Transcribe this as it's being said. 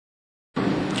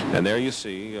And there you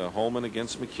see Holman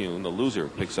against McCune. The loser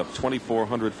picks up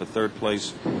 $2,400 for third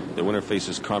place. The winner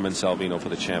faces Carmen Salvino for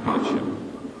the championship.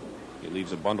 He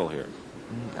leaves a bundle here.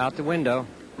 Out the window.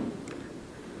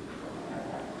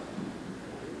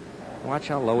 Watch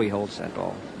how low he holds that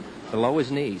ball. Below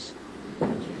his knees.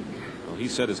 Well, he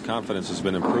said his confidence has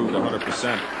been improved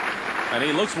 100%. And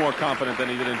he looks more confident than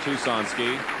he did in Tucson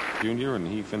ski. Junior, and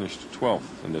he finished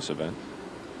 12th in this event.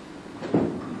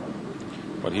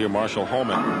 But here Marshall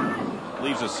Holman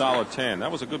leaves a solid 10.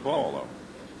 That was a good ball, though.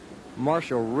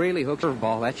 Marshall really hooked her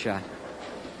ball, that shot.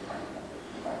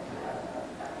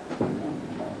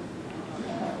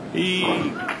 He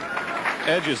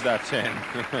edges that 10.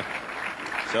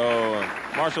 So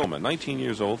Marshall Holman, 19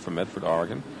 years old from Medford,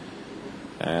 Oregon.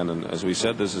 And as we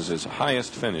said, this is his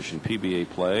highest finish in PBA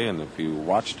play. And if you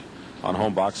watched on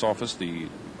Home Box Office, the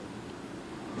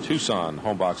Tucson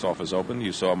Home Box Office Open,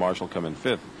 you saw Marshall come in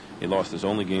 5th. He lost his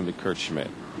only game to Kurt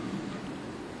Schmidt.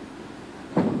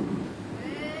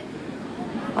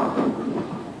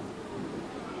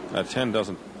 That 10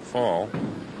 doesn't fall.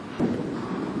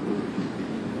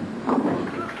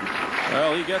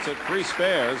 Well, he gets it, 3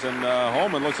 spares, and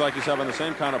Holman looks like he's having the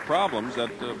same kind of problems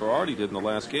that Berardi did in the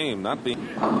last game, not being.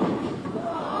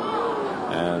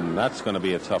 And that's going to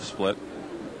be a tough split.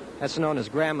 That's known as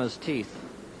grandma's teeth.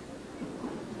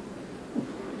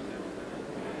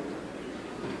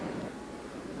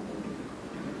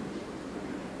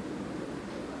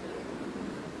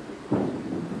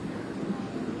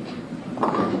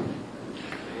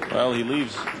 Well, he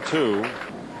leaves 2.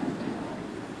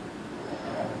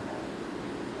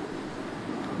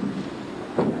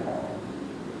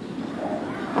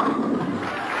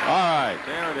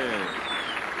 There it is.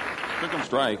 Took him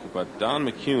strike, but Don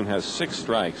McCune has 6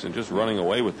 strikes and just running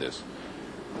away with this.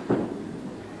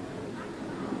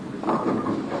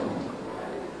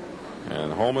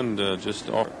 And Holman just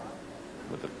off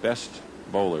with the best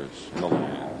bowlers in the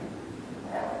land.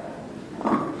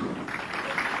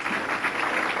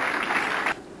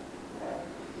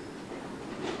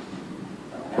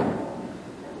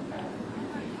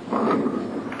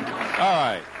 All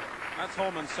right. That's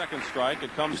Holman's second strike.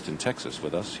 It comes in Texas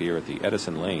with us here at the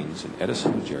Edison Lanes in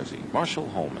Edison, New Jersey. Marshall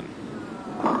Holman.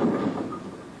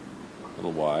 A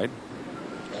little wide.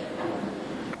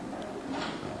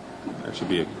 That should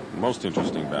be a most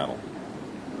interesting battle.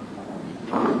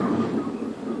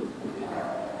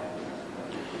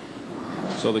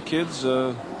 So the kids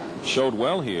showed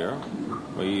well here.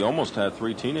 We almost had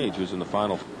 3 teenagers in the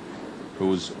final who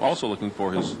was also looking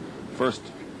for his first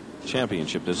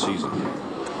championship this season.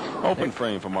 Open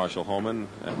frame for Marshall Holman.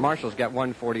 Marshall's got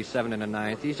 147 in the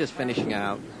 9th. He's just finishing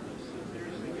out.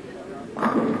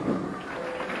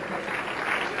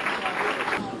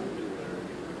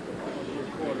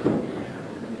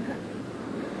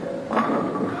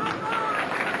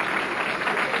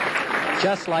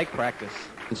 Just like practice.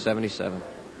 77.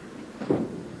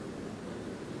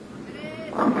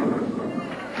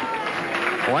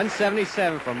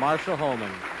 .177 for Marshall Holman.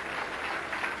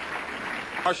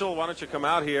 Marshall, why don't you come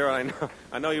out here?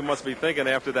 I know you must be thinking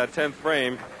after that 10th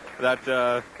frame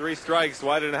that 3 strikes,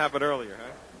 why didn't it happen earlier,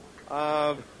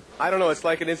 huh? I don't know. It's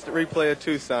like an instant replay of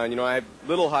Tucson. You know, I had a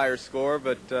little higher score,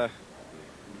 but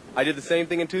I did the same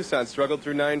thing in Tucson. Struggled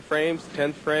through 9 frames,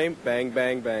 10th frame, bang,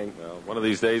 bang, bang. Well, one of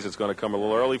these days it's going to come a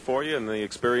little early for you, and the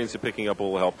experience you're picking up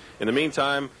will help. In the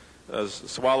meantime,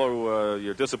 swallow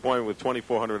your disappointment with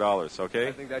 $2,400, okay?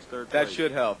 I think that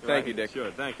should help. Thank you, Dick. It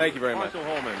should. Thank you. Thank you very much.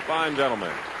 Marshall Holman, fine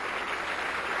gentleman.